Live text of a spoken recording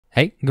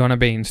Hey, gonna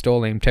be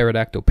installing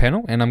Pterodactyl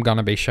Panel, and I'm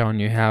gonna be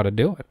showing you how to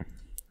do it.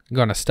 I'm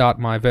gonna start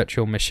my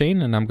virtual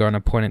machine and I'm gonna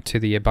point it to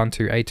the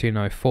Ubuntu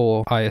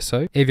 18.04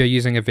 ISO. If you're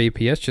using a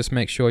VPS, just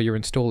make sure you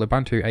install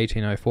Ubuntu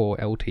 18.04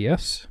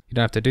 LTS. You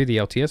don't have to do the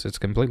LTS, it's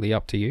completely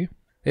up to you.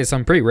 There's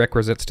some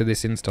prerequisites to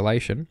this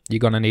installation. You're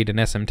going to need an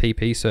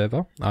SMTP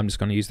server. I'm just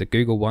going to use the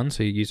Google one,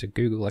 so you use a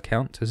Google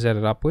account to set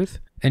it up with.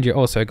 And you're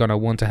also going to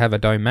want to have a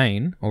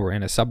domain or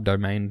in a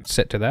subdomain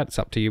set to that. It's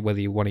up to you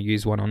whether you want to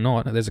use one or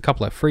not. There's a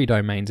couple of free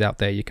domains out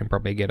there you can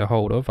probably get a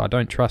hold of. I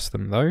don't trust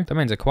them though.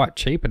 Domains are quite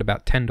cheap at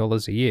about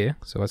 $10 a year,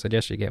 so I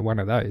suggest you get one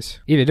of those.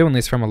 If you're doing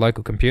this from a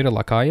local computer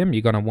like I am,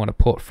 you're going to want to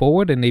port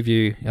forward, and if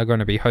you are going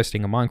to be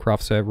hosting a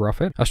Minecraft server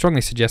off it, I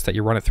strongly suggest that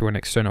you run it through an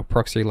external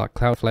proxy like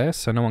Cloudflare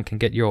so no one can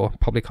get your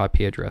public IP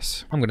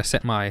address. I'm going to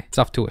set my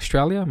stuff to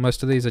Australia.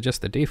 Most of these are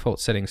just the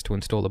default settings to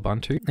install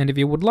Ubuntu, and if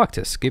you would like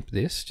to skip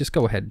this, just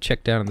go ahead and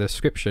check down in the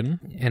description,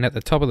 and at the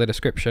top of the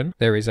description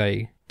there is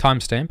a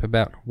timestamp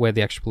about where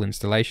the actual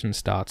installation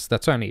starts.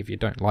 That's only if you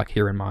don't like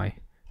hearing my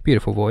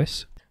beautiful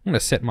voice. I'm going to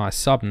set my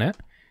subnet.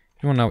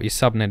 If you want to know what your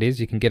subnet is,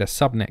 you can get a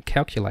subnet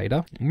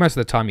calculator. Most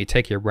of the time you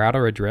take your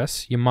router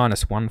address, you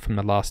 -1 from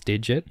the last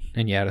digit,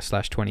 and you add a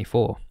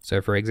 /24.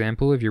 So for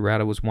example, if your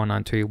router was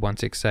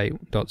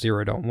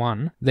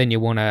 192.168.0.1, then you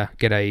want to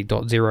get a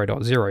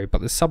 .0.0,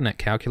 but the subnet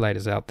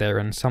calculator's out there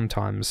and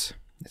sometimes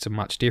it's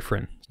much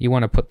different. You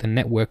want to put the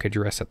network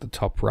address at the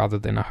top rather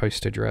than a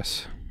host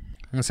address.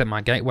 I'm going to set my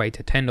gateway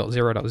to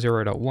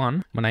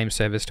 10.0.0.1, my name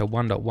servers to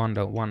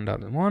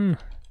 1.1.1.1.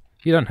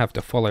 You don't have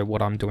to follow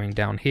what I'm doing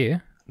down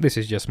here. This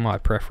is just my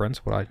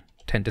preference, what I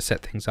tend to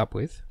set things up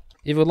with.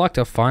 If you'd like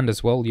to find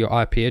as well your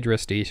IP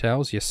address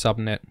details, your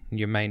subnet,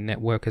 your main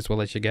network as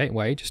well as your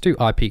gateway, just do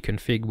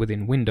ipconfig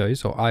within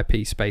Windows or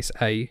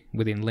IP-A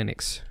within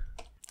Linux.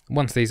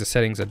 Once these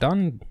settings are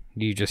done,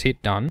 you just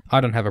hit done.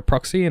 I don't have a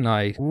proxy, and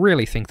I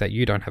really think that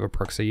you don't have a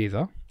proxy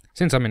either.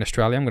 Since I'm in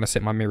Australia, I'm going to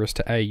set my mirrors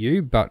to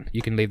AU, but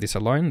you can leave this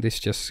alone. This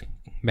just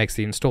makes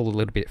the install a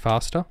little bit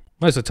faster.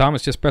 Most of the time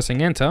it's just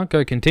pressing enter,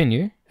 go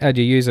continue, add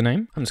your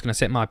username. I'm just going to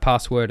set my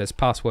password as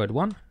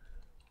password1.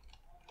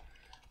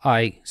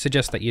 I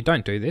suggest that you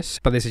don't do this,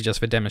 but this is just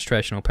for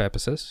demonstrational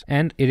purposes.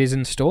 And it is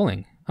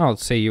installing. I'll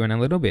see you in a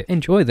little bit.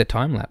 Enjoy the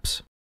time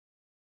lapse.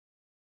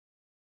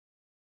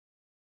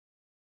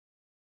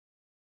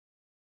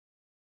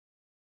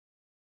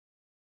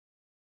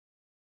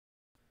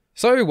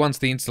 So once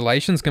the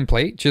installation's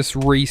complete, just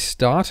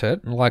restart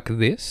it like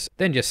this,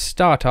 then just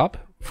start up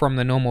from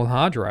the normal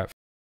hard drive.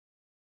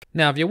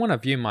 Now if you want to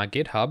view my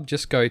GitHub,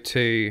 just go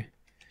to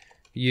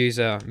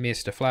user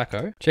Mr.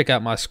 Flacco, check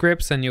out my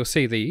scripts, and you'll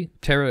see the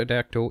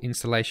Pterodactyl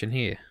installation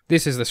here.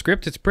 This is the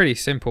script. It's pretty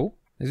simple.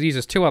 It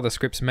uses 2 other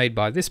scripts made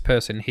by this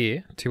person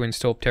here to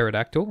install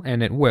Pterodactyl,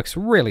 and it works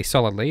really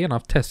solidly, and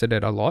I've tested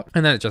it a lot.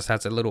 And then it just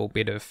has a little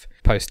bit of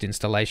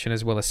post-installation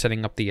as well as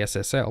setting up the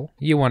SSL.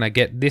 You want to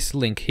get this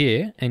link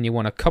here, and you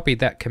want to copy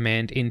that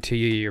command into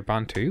your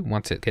Ubuntu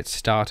once it gets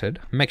started.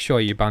 Make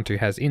sure your Ubuntu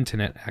has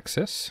internet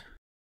access.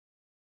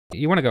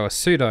 You want to go a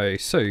sudo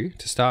su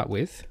to start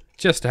with,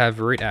 just to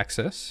have root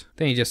access.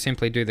 Then you just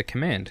simply do the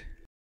command.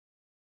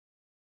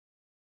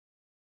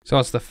 So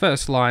it's the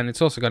first line.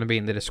 It's also going to be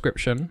in the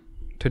description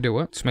to do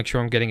it. Just make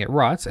sure I'm getting it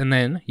right, and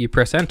then you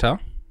press enter,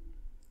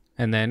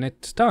 and then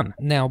it's done.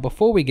 Now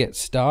before we get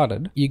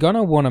started, you're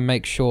gonna want to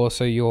make sure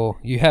so you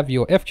have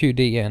your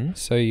FQDN,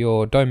 so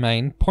your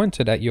domain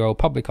pointed at your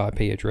public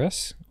IP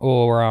address,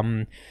 or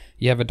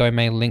you have a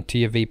domain linked to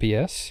your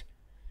VPS.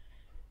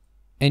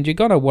 And you're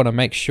going to want to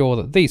make sure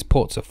that these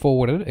ports are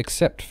forwarded,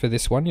 except for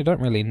this one. You don't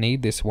really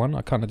need this one.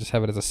 I kind of just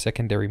have it as a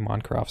secondary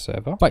Minecraft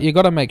server. But you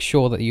got to make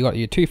sure that you got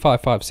your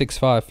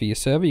 25565 for your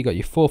server, you got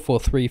your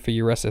 443 for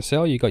your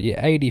SSL, you got your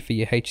 80 for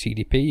your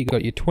HTTP, you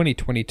got your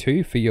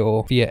 2022 for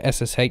your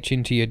SSH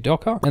into your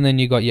Docker, and then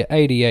you got your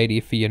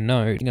 8080 for your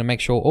node. You're going to make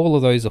sure all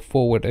of those are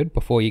forwarded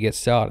before you get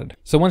started.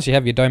 So once you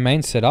have your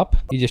domain set up,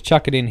 you just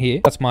chuck it in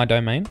here. That's my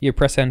domain. You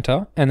press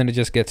enter, and then it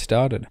just gets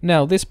started.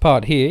 Now this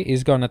part here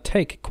is going to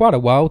take quite a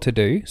while to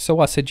do. So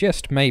I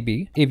suggest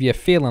maybe, if you're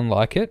feeling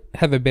like it,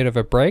 have a bit of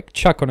a break,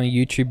 chuck on a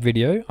YouTube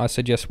video. I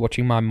suggest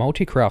watching my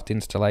Multicraft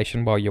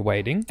installation while you're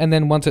waiting. And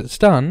then once it's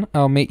done,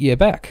 I'll meet you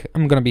back.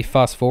 I'm going to be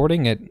fast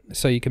forwarding it,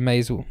 so you can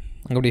I'm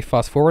going to be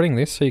fast forwarding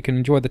this so you can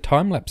enjoy the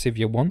time lapse if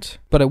you want.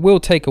 But it will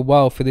take a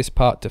while for this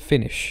part to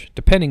finish,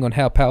 depending on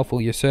how powerful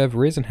your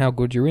server is and how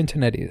good your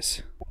internet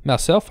is.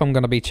 Myself, I'm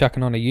going to be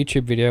chucking on a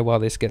YouTube video while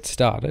this gets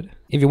started.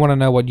 If you want to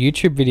know what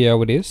YouTube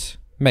video it is,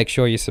 make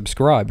sure you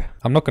subscribe.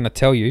 I'm not going to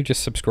tell you,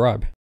 just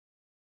subscribe.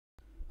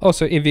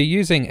 Also, if you're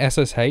using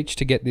SSH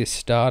to get this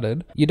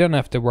started, you don't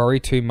have to worry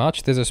too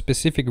much. There's a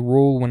specific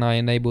rule when I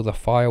enable the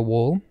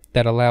firewall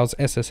that allows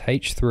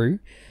SSH through,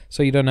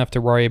 so you don't have to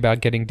worry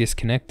about getting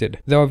disconnected.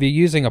 Though if you're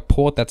using a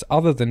port that's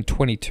other than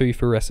 22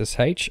 for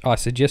SSH, I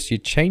suggest you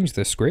change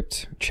the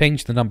script,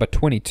 change the number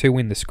 22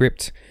 in the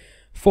script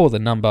for the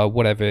number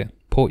whatever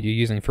port you're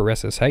using for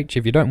SSH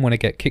if you don't want to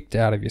get kicked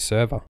out of your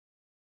server.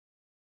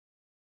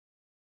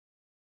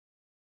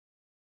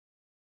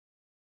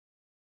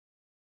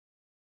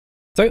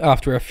 So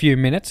after a few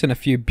minutes and a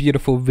few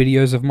beautiful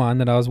videos of mine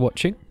that I was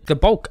watching, the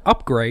bulk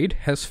upgrade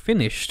has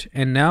finished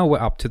and now we're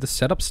up to the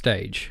setup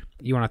stage.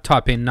 You want to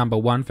type in number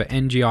 1 for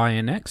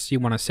NGINX, you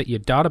want to set your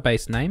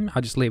database name,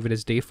 I just leave it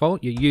as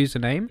default, your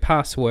username,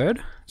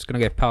 password, it's going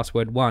to go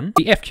password 1,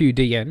 the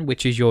FQDN,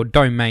 which is your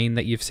domain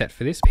that you've set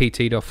for this,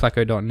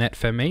 pt.flacco.net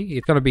for me.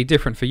 It's going to be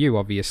different for you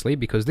obviously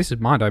because this is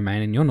my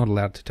domain and you're not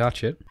allowed to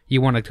touch it.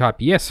 You want to type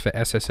yes for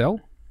SSL,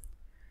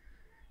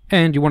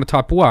 and you want to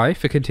type Y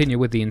for continue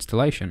with the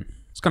installation.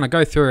 It's going to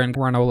go through and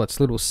run all its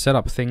little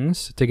setup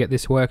things to get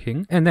this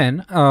working, and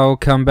then I'll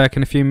come back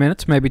in a few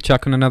minutes, maybe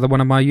chuck on another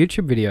one of my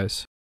YouTube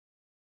videos.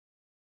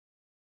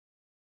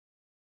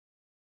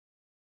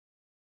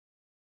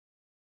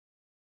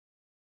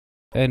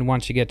 And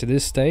once you get to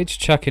this stage,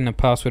 chuck in a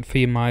password for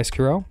your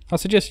MySQL. I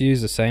suggest you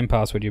use the same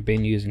password you've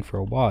been using for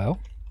a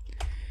while.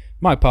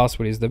 My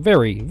password is the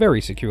very,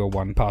 very secure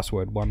one,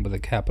 password 1 with a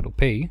capital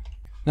P.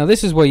 Now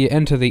this is where you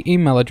enter the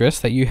email address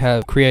that you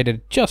have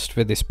created just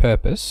for this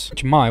purpose,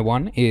 which my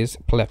one is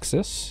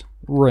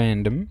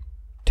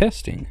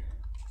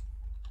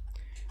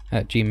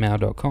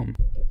plexusrandomtesting@gmail.com.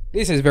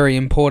 This is very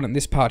important,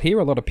 this part here,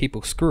 a lot of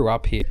people screw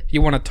up here.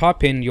 You want to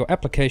type in your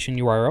application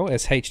URL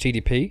as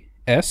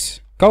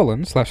https://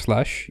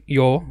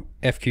 your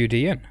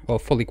FQDN, or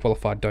fully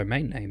qualified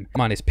domain name.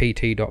 Mine is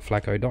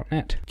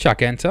pt.flacco.net.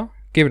 Chuck enter,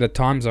 give it a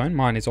time zone,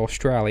 mine is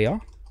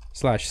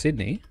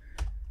Australia/Sydney.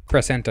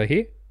 Press enter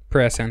here.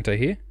 Press enter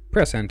here,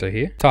 press enter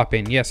here, type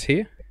in yes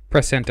here,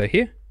 press enter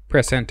here,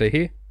 press enter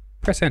here,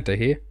 press enter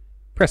here,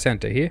 press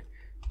enter here,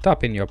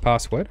 type in your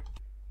password,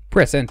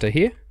 press enter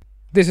here.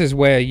 This is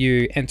where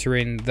you enter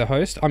in the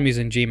host. I'm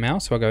using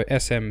Gmail, so I go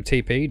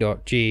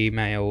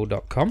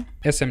smtp.gmail.com.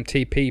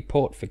 SMTP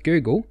port for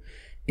Google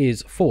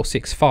is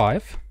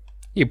 465.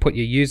 You put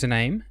your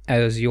username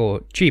as your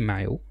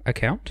Gmail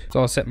account. So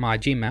I'll set my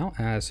Gmail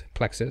as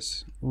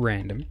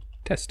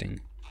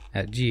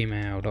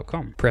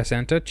plexusrandomtesting@gmail.com. Press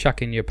enter,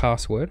 chuck in your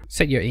password,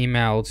 set your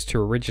emails to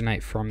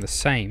originate from the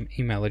same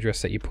email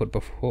address that you put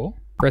before.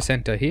 Press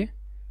enter here,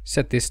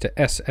 set this to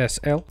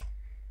SSL,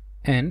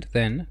 and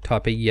then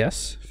type a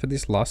yes for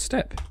this last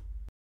step.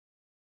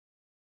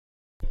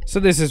 So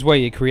this is where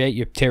you create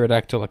your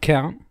Pterodactyl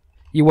account.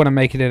 You want to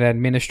make it an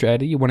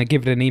administrator, you want to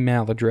give it an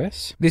email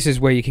address. This is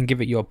where you can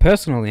give it your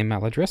personal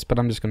email address, but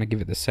I'm just going to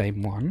give it the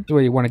same one. This is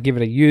where you want to give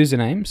it a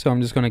username, so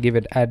I'm just going to give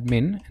it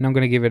admin, and I'm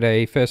going to give it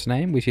a first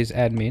name, which is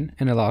admin,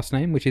 and a last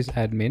name, which is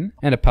admin,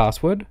 and a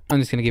password. I'm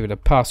just going to give it a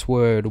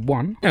password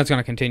 1, and it's going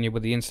to continue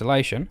with the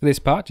installation. For this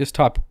part, just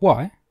type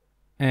Y,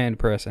 and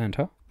press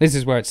enter. This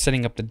is where it's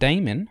setting up the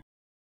daemon.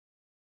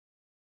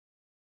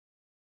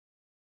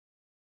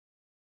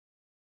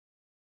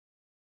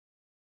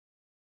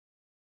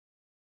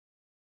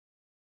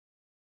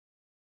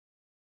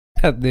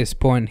 At this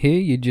point here,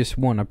 you just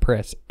want to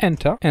press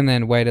enter and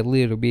then wait a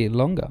little bit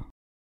longer.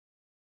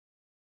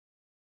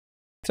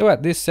 So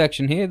at this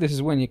section here, this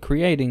is when you're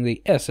creating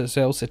the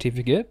SSL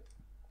certificate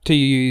to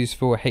use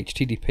for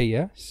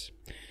HTTPS.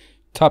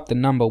 Type the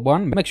number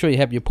 1. Make sure you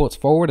have your ports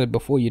forwarded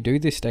before you do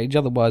this stage,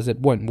 otherwise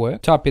it won't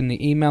work. Type in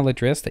the email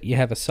address that you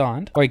have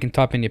assigned, or you can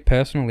type in your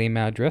personal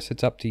email address,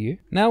 it's up to you.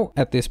 Now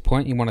at this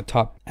point you want to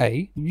type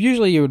A.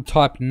 Usually you would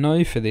type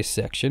no for this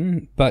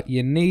section, but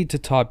you need to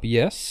type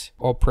yes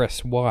or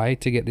press Y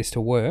to get this to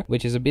work,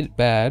 which is a bit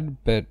bad,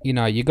 but you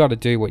know, you got to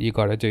do what you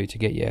got to do to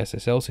get your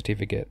SSL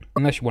certificate,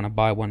 unless you want to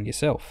buy one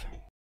yourself.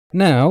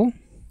 Now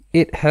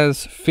it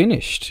has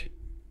finished.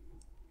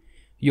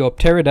 Your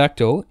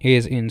Pterodactyl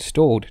is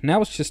installed.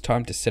 Now it's just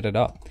time to set it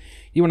up.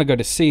 You want to go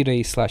to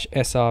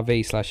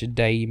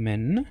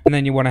cd/srv/daemon, and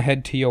then you want to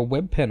head to your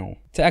web panel.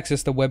 To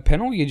access the web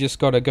panel, you just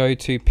got to go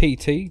to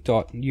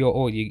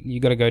you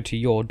got to go to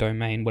your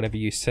domain, whatever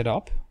you set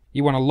up.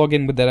 You want to log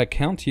in with that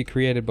account you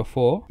created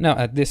before. Now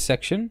at this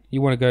section,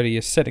 you want to go to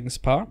your settings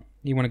part.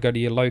 You want to go to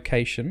your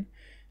location.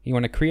 You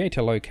want to create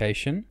a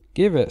location.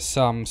 Give it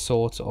some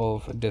sort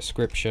of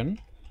description.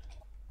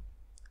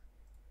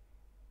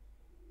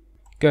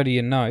 Go to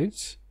your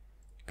nodes,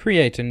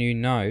 create a new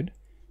node,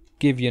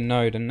 give your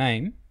node a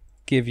name,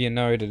 give your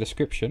node a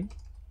description,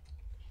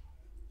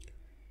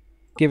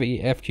 give it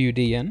your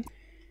FQDN,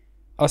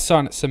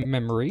 assign it some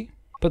memory,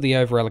 put the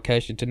over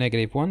allocation to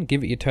 -1,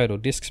 give it your total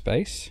disk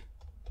space.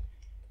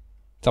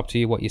 It's up to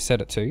you what you set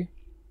it to.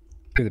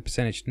 Do the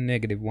percentage to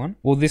 -1.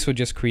 Well, this will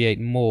just create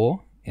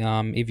more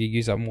if you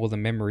use up more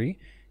than memory.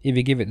 If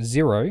you give it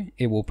 0,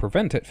 it will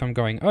prevent it from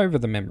going over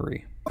the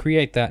memory.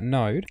 Create that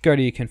node, go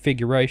to your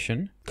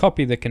configuration,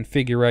 copy the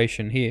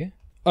configuration here,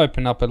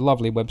 open up a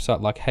lovely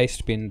website like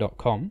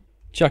hastebin.com,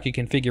 chuck your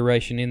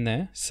configuration in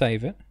there,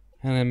 save it,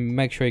 and then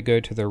make sure you go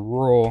to the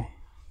raw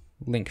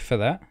link for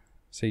that,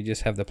 so you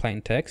just have the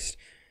plain text.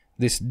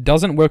 This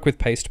doesn't work with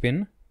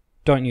Pastebin,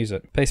 don't use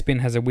it. Pastebin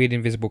has a weird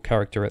invisible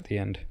character at the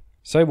end.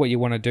 So what you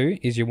want to do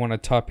is you want to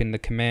type in the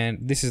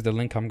command, this is the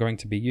link I'm going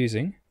to be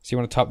using, so you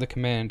want to type the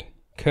command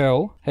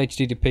curl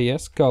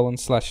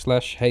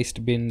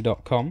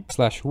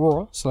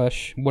https://hastebin.com/raw/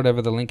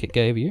 whatever the link it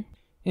gave you,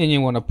 and you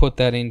want to put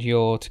that into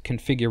your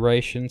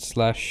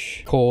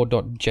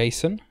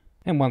configuration/core.json,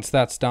 and once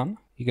that's done,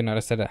 you can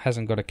notice that it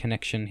hasn't got a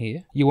connection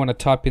here. You want to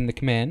type in the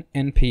command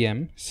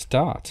npm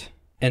start.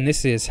 And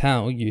this is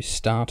how you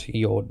start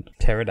your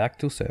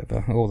pterodactyl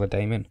server, or the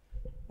daemon.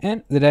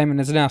 And the daemon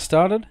is now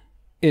started.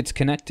 It's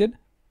connected,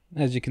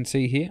 as you can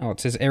see here. Oh, it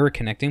says error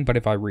connecting, but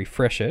if I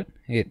refresh it,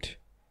 it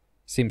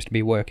seems to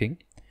be working.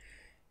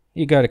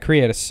 You go to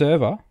create a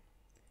server.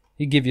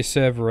 You give your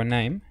server a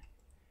name.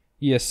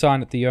 You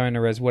assign it the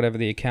owner as whatever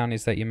the account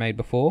is that you made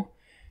before.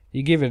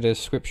 You give it a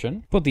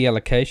description. Put the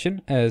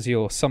allocation as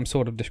your some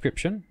sort of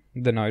description.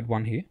 The node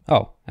one here.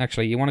 Oh,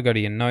 actually, you want to go to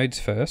your nodes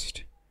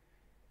first.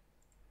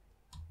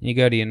 You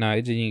go to your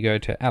nodes and you go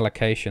to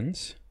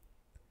allocations.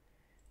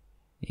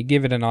 You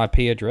give it an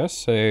IP address,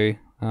 so I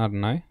don't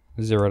know,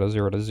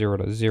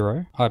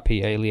 0.0.0.0. IP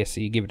alias, so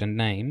you give it a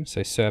name,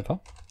 so server.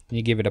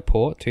 You give it a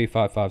port,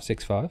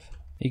 25565.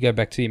 You go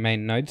back to your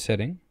main node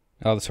setting.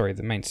 Oh, sorry,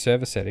 the main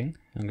server setting.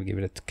 I'm going to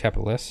give it a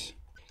capital S.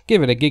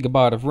 Give it a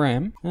gigabyte of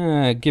RAM.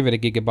 Give it a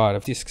gigabyte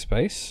of disk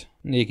space.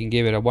 You can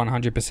give it a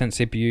 100%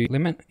 CPU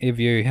limit. If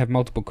you have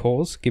multiple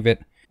cores, give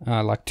it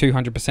like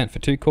 200% for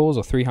 2 cores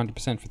or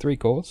 300% for 3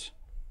 cores.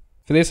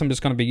 For this, I'm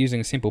just going to be using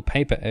a simple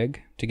paper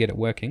egg to get it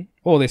working.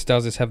 All this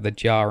does is have the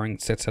jar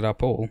and sets it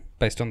up all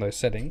based on those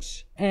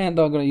settings. And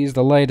I'm going to use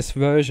the latest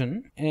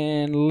version,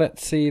 and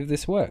let's see if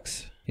this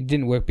works. It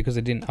didn't work because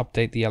it didn't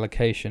update the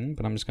allocation,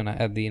 but I'm just going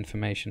to add the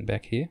information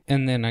back here.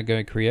 And then I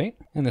go create,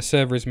 and the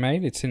server is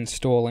made, it's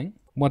installing.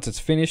 Once it's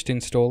finished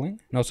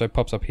installing, it also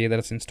pops up here that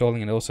it's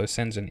installing, and it also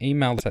sends an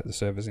email that the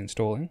server's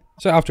installing.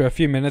 So after a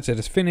few minutes it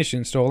is finished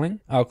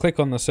installing, I'll click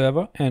on the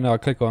server, and I'll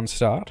click on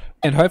start.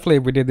 And hopefully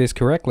if we did this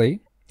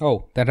correctly,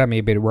 oh, that had me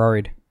a bit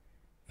worried.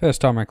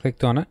 First time I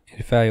clicked on it,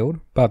 it failed,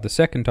 but the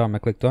second time I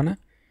clicked on it,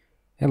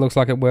 it looks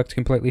like it worked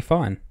completely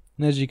fine.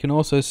 And as you can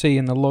also see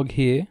in the log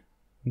here,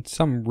 it's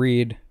some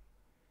weird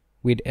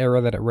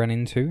error that it ran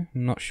into.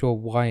 I'm not sure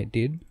why it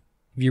did.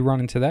 If you run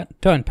into that,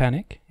 don't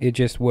panic. It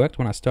just worked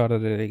when I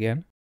started it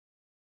again.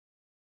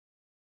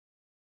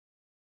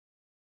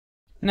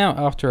 Now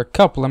after a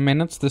couple of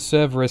minutes the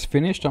server is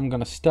finished. I'm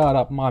going to start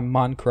up my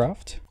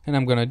Minecraft and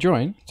I'm going to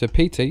join to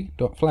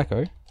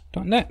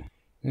pt.flacco.net.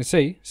 You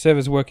see,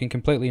 server's working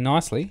completely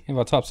nicely. If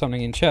I type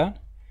something in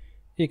chat,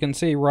 you can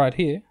see right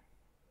here,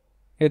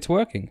 it's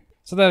working.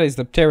 So that is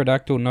the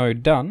pterodactyl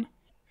node done.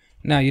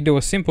 Now you do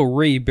a simple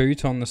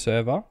reboot on the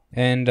server,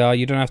 and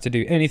you don't have to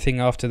do anything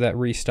after that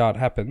restart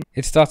happens.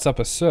 It starts up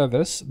a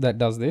service that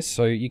does this,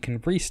 so you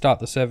can restart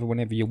the server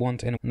whenever you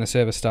want, and the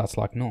server starts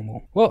like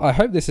normal. Well, I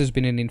hope this has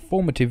been an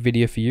informative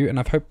video for you, and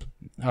I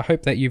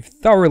hope that you've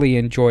thoroughly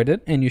enjoyed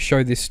it, and you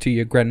show this to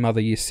your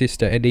grandmother, your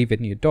sister, and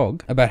even your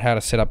dog about how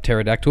to set up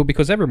Pterodactyl,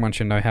 because everyone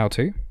should know how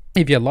to.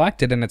 If you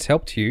liked it and it's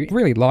helped you, I'd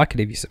really like it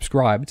if you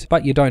subscribed,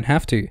 but you don't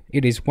have to.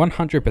 It is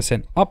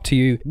 100% up to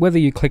you whether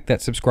you click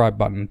that subscribe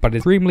button, but it's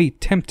extremely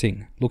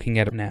tempting looking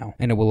at it now,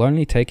 and it will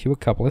only take you a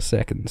couple of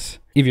seconds.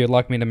 If you'd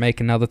like me to make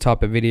another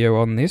type of video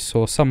on this,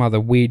 or some other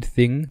weird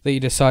thing that you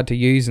decide to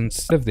use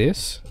instead of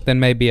this, then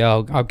maybe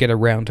I'll get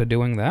around to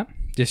doing that.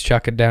 Just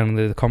chuck it down in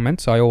the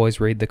comments. I always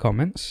read the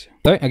comments.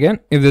 So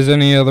again, if there's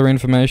any other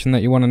information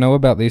that you want to know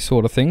about these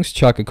sort of things,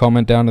 chuck a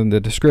comment down in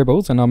the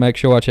descriptions and I'll make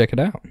sure I check it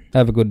out.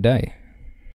 Have a good day.